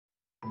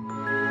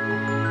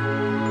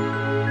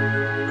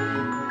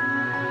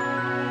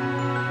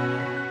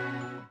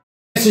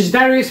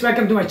Sagittarius,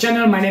 welcome to my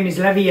channel. My name is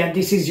Levi and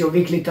this is your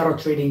weekly tarot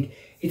reading.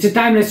 It's a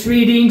timeless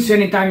reading, so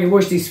anytime you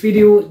watch this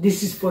video,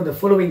 this is for the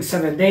following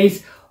 7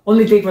 days.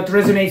 Only take what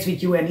resonates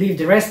with you and leave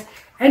the rest.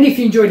 And if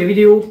you enjoyed the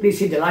video, please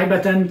hit the like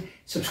button,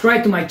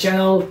 subscribe to my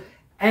channel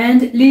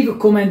and leave a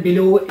comment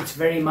below. It's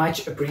very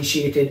much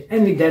appreciated.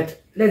 And with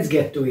that, let's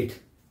get to it.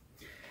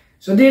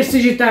 So dear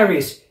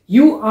Sagittarius,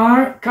 you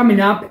are coming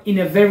up in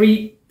a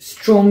very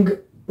strong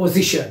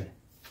position.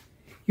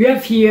 You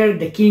have here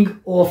the King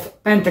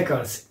of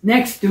Pentacles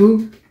next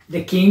to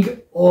the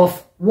King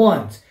of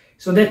Wands.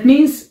 So that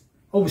means,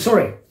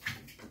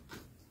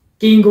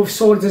 King of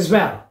Swords as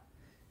well.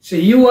 So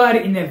you are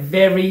in a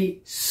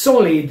very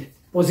solid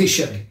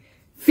position.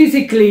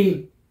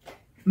 Physically,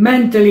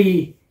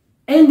 mentally,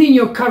 and in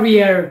your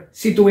career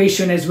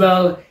situation as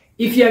well.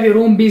 If you have your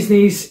own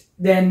business,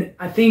 then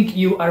I think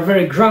you are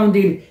very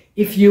grounded.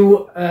 If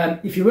you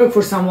work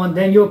for someone,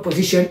 then your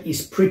position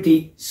is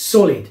pretty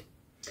solid.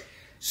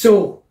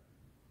 So,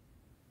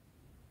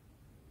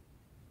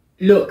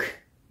 look,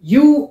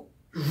 you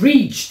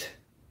reached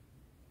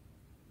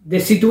the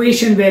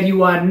situation where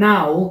you are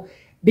now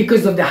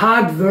because of the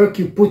hard work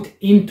you put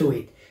into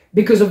it,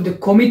 because of the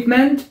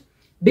commitment,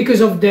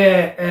 because of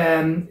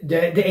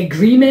the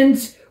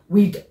agreements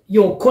with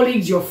your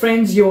colleagues, your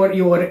friends, your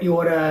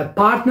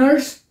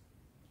partners.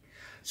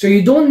 So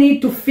you don't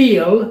need to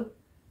feel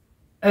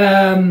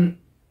that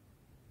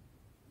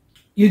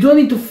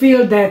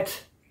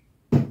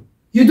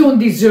you don't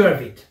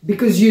deserve it,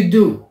 because you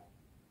do.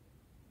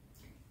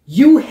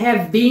 You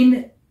have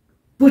been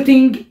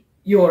putting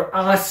your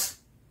ass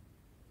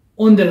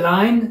on the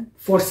line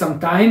for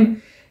some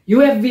time. You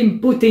have been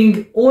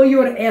putting all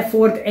your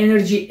effort,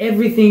 energy,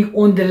 everything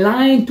on the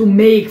line to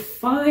make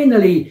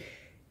finally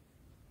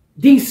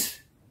this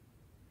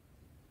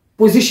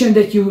position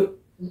that you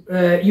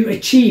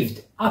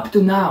achieved up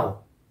to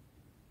now.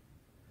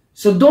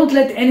 So don't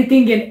let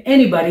anything and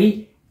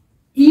anybody,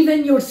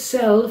 even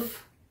yourself,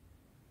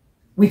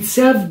 with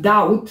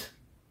self-doubt,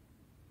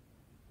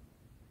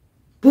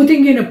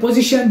 putting in a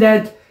position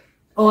that,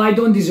 oh, I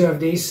don't deserve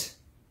this,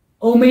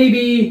 or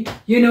maybe,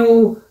 you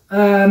know,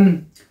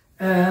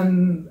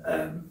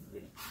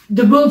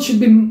 the world should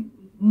be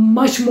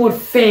much more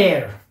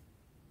fair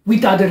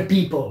with other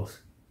people.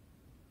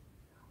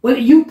 Well,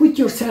 you put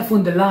yourself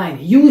on the line.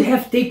 You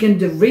have taken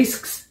the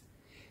risks.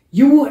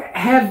 You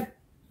have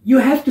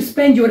to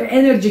spend your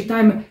energy,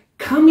 time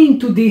coming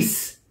to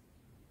this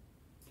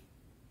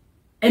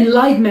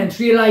enlightenment,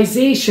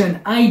 realization,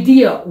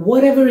 idea,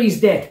 whatever is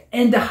that.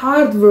 And the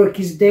hard work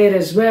is there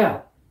as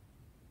well.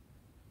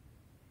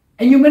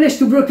 And you manage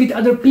to work with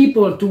other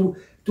people to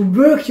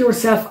work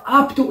yourself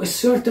up to a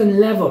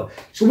certain level.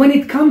 So when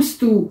it comes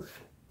to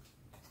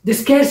the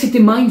scarcity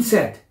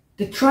mindset,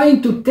 the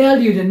trying to tell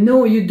you that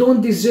no, you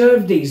don't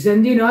deserve this,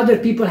 and you know, other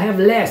people have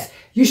less,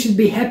 you should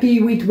be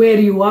happy with where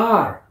you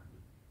are.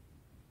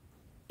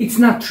 It's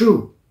not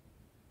true.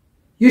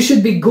 You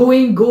should be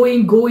going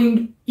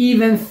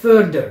even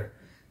further.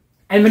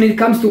 And when it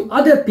comes to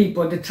other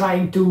people, they're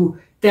trying to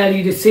tell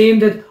you the same,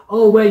 that,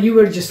 oh, well, you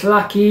were just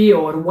lucky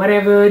or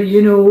whatever,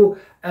 you know,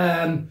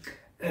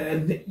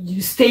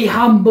 you stay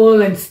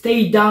humble and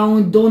stay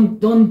down. Don't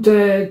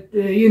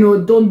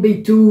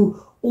be too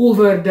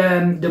over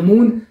the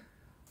moon.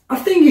 I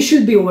think you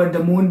should be over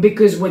the moon,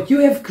 because what you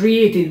have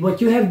created,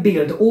 what you have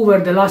built over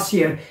the last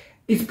year,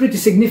 is pretty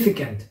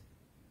significant.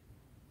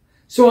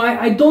 So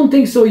I don't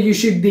think so you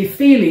should be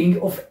feeling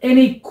of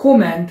any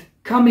comment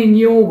coming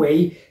your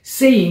way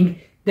saying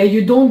that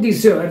you don't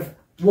deserve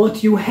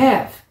what you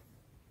have.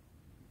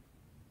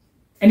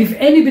 And if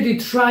anybody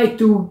tried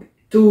to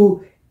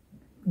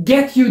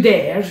get you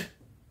there,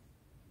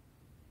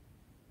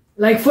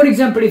 like for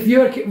example, if you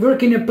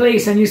work in a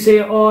place and you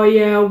say, oh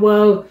yeah,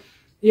 well,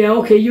 yeah,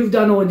 okay, you've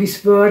done all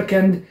this work,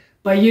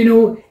 but you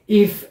know,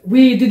 if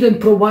we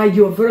didn't provide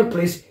you a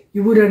workplace,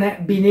 you wouldn't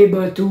have been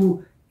able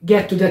to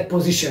get to that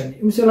position.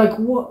 You say like,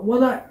 what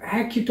the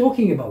heck are you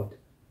talking about?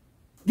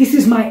 This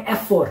is my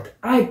effort.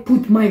 I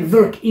put my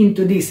work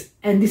into this,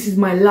 and this is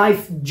my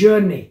life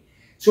journey.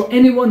 So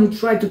anyone who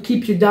tried to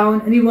keep you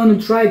down, anyone who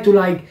tried to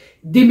like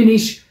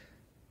diminish,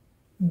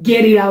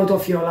 get it out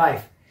of your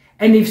life.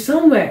 And if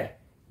somewhere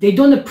they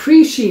don't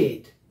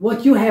appreciate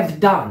what you have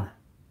done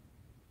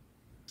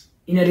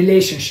in a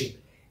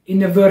relationship,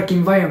 in a work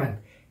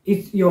environment,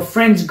 it's your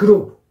friends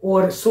group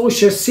or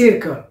social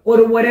circle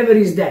or whatever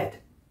is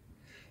that,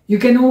 you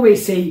can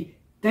always say,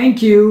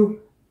 thank you.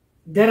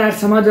 There are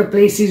some other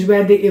places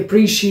where they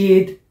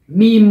appreciate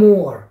me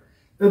more,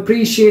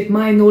 appreciate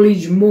my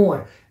knowledge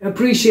more,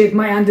 appreciate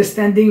my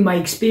understanding, my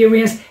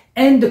experience,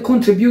 and the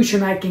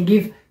contribution I can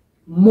give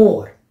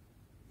more.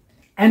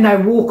 And I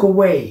walk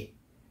away.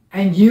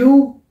 And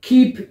you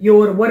keep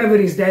your whatever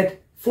is that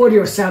for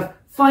yourself.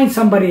 Find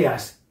somebody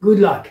else. Good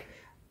luck.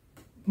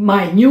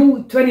 My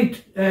new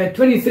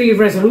 2023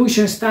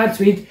 resolution starts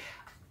with,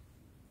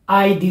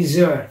 I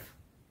deserve.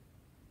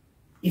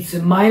 It's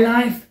my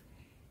life.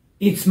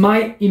 It's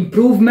my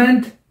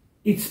improvement.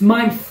 It's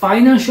my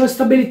financial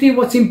stability.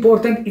 What's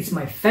important? It's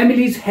my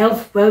family's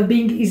health,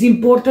 well-being is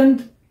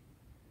important.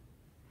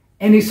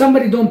 And if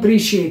somebody don't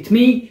appreciate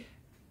me,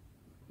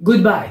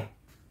 goodbye.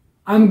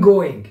 I'm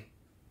going.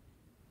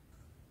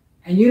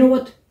 And you know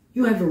what?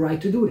 You have a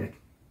right to do that.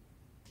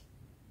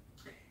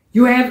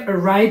 You have a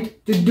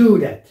right to do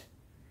that.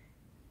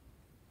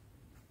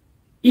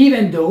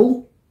 Even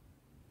though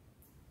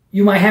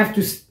you might have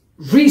to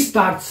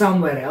restart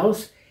somewhere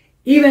else,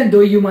 even though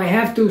you might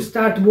have to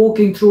start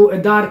walking through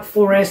a dark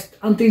forest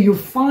until you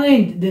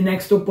find the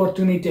next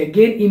opportunity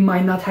again. It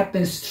might not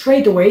happen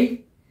straight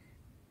away,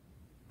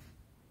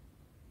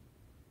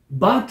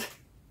 but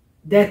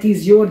that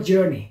is your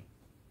journey.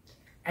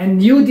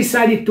 And you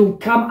decided to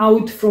come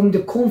out from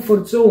the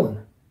comfort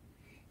zone.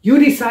 You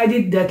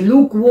decided that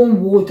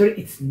lukewarm water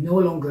is no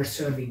longer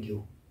serving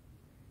you.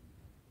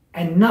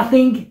 And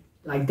nothing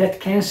like that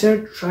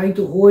cancer trying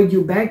to hold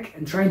you back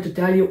and trying to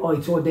tell you, oh,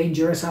 it's all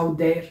dangerous out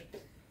there.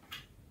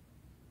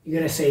 You're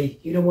going to say,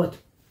 you know what?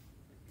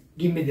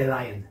 Give me the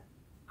lion.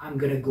 I'm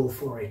going to go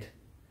for it.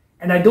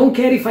 And I don't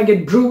care if I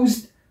get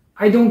bruised.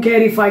 I don't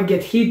care if I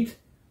get hit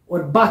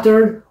or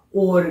battered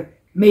or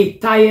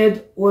made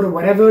tired or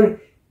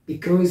whatever,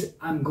 because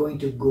I'm going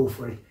to go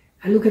for it.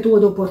 And look at all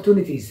the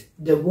opportunities.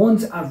 The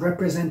wands are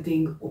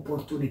representing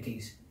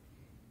opportunities.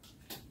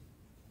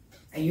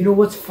 And you know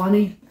what's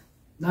funny?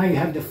 Now you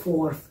have the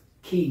fourth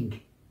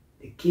king,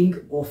 the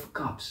King of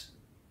Cups.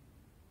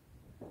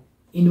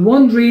 In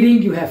one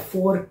reading, you have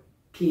 4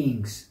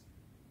 kings.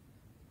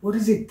 What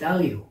does it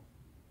tell you?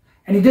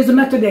 And it doesn't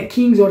matter they're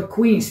kings or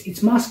queens.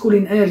 It's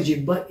masculine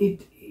energy, but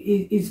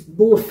it's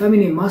both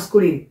feminine,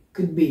 masculine,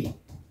 could be.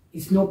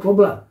 It's no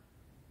problem.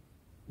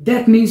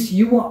 That means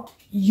you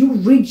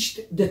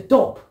reached the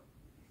top.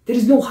 There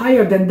is no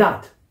higher than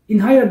that. In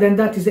higher than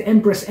that is the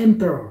Empress,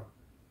 Emperor.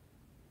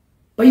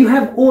 But you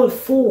have all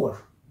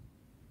 4.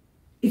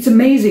 It's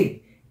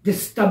amazing. The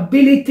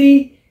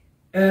stability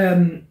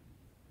and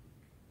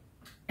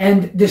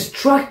the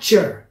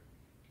structure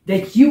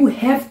that you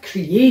have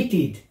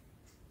created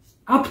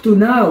up to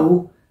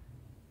now,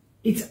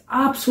 it's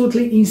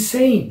absolutely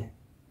insane.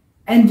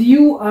 And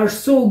you are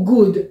so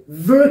good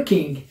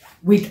working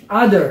with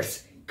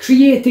others,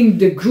 creating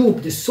the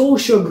group, the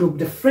social group,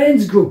 the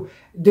friends group,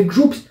 the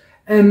groups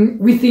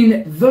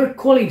within work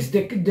colleagues,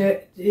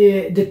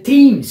 the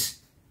teams.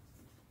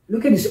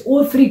 Look at this,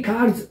 all 3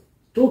 cards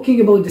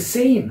talking about the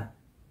same.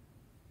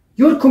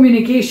 Your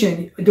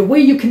communication, the way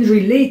you can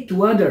relate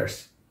to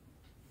others.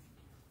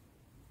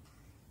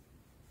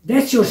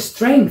 That's your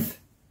strength.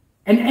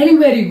 And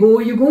anywhere you go,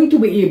 you're going to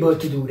be able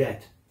to do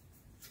that.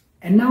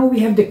 And now we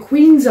have the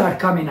queens are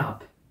coming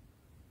up.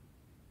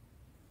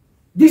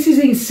 This is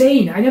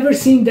insane. I never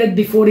seen that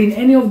before in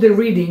any of the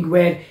reading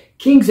where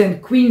kings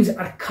and queens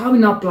are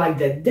coming up like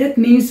that. That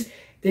means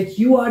that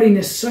you are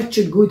in such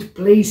a good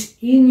place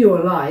in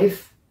your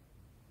life.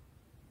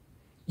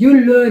 You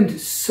learned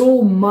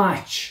so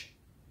much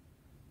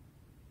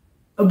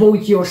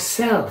about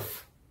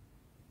yourself,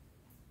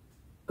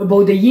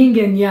 about the yin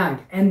and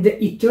yang and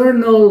the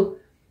eternal,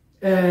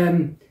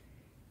 the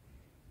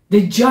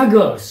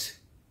juggles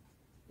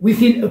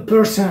within a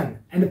person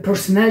and a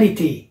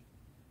personality,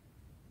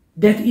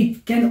 that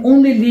it can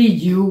only lead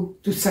you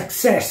to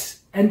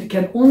success and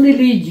can only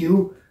lead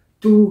you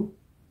to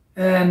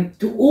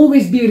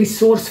always be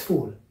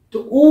resourceful,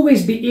 to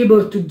always be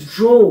able to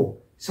draw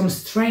some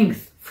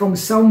strength from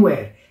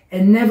somewhere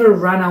and never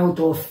run out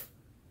of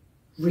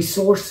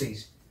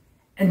resources.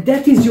 And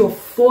that is your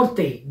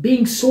forte,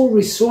 being so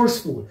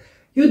resourceful.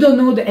 You don't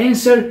know the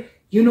answer,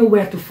 you know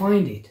where to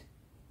find it.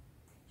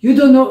 You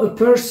don't know a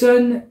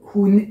person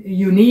who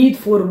you need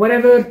for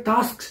whatever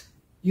tasks,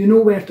 you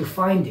know where to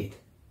find it.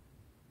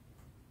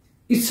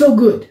 It's so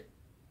good.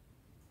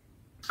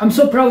 I'm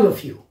so proud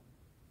of you.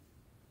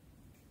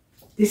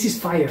 This is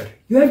fire.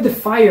 You have the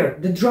fire,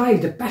 the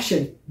drive, the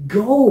passion.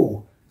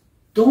 Go.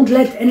 Don't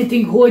let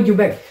anything hold you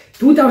back.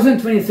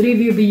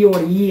 2023 will be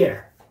your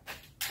year.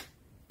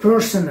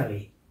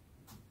 Personally.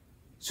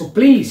 So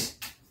please,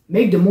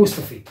 make the most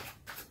of it.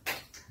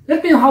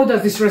 Let me know how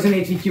does this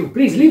resonate with you.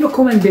 Please leave a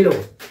comment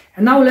below.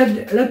 And now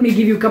let me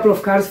give you a couple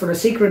of cards for the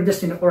Sacred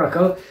Destiny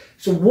Oracle.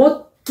 So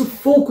what to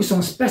focus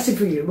on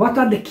specifically? What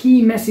are the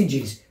key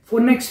messages for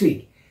next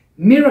week?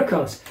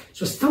 Miracles.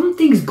 So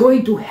something's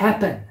going to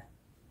happen.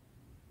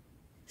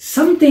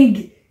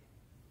 Something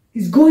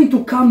is going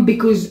to come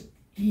because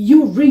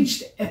you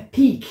reached a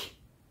peak.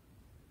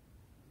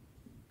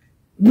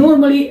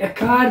 Normally a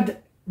card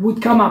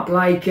would come up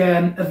like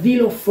a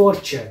Wheel of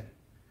Fortune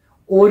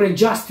or a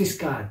Justice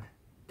card.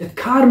 That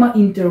karma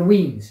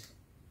intervenes.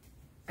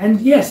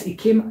 And yes, it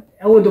came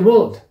over the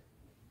world.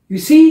 You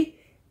see,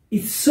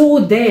 it's so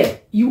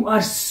there. You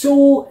are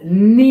so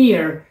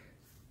near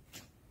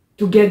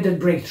to get that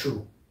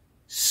breakthrough.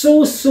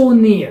 So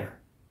near.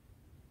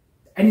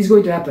 And it's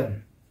going to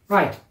happen.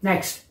 Right,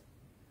 next.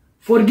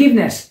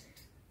 Forgiveness.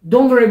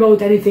 Don't worry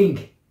about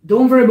anything.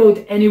 Don't worry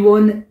about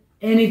anyone,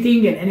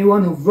 anything and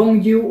anyone who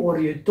wronged you or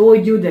you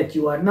told you that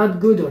you are not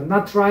good or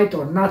not right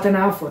or not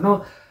enough or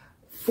no.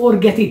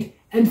 Forget it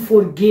and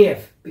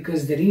forgive,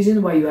 because the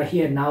reason why you are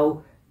here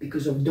now,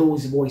 because of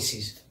those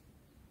voices.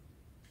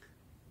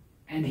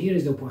 And here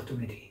is the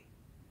opportunity.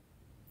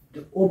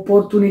 the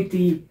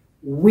opportunity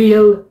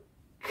will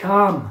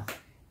come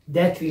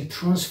that will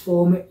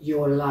transform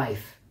your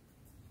life.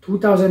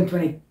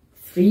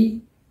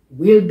 2023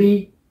 will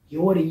be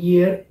your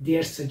year,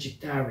 dear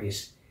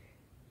Sagittarius.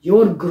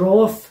 Your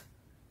growth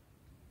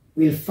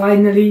will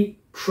finally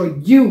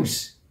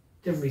produce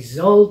the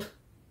result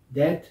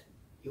that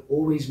you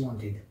always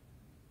wanted.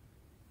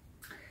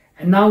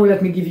 And now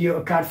let me give you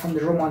a card from the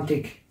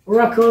Romantic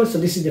Oracle. So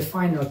this is the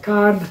final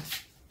card.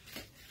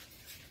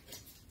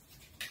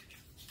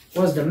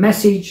 What's the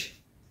message?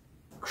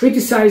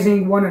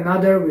 Criticizing one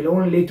another will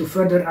only lead to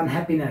further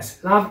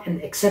unhappiness. Love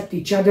and accept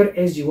each other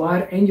as you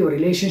are, and your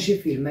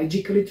relationship will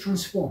magically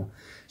transform.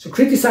 So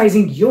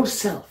criticizing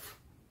yourself,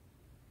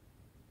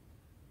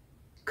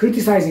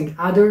 criticizing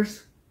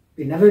others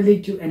will never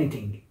lead to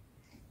anything.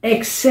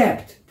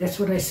 Accept, that's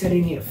what I said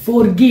in here.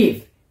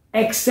 Forgive,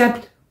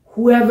 accept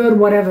whoever,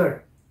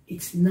 whatever.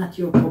 It's not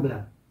your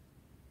problem.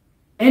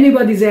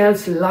 Anybody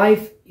else's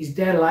life is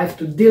their life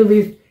to deal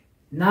with,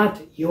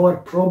 not your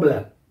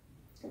problem.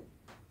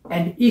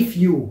 And if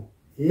you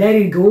let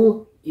it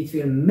go, it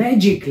will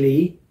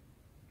magically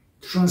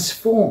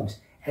transform.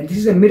 And this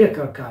is a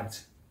miracle card.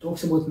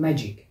 Talks about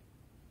magic.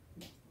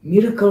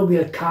 Miracle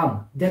will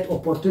come. That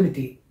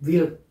opportunity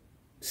will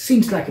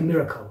seems like a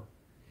miracle,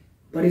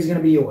 but it's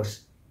gonna be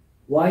yours.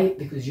 Why?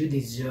 Because you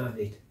deserve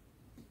it.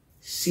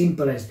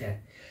 Simple as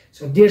that.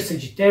 So dear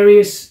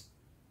Sagittarius,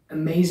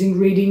 amazing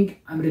reading.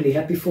 I'm really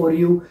happy for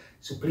you.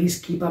 So please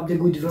keep up the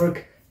good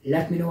work.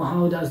 Let me know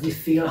how does this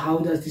feel, how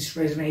does this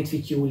resonate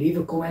with you. Leave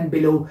a comment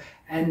below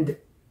and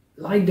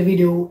like the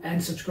video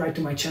and subscribe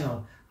to my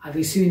channel. I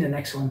will see you in the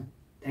next one.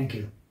 Thank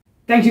you.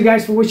 Thank you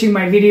guys for watching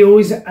my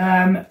videos.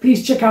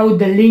 Please check out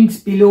the links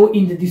below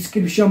in the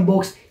description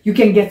box. You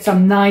can get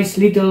some nice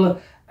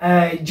little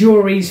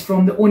jewelries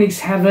from the Onyx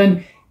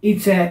Heaven.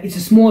 It's a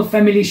small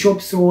family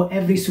shop, so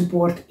every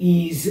support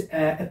is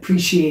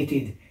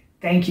appreciated.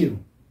 Thank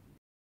you.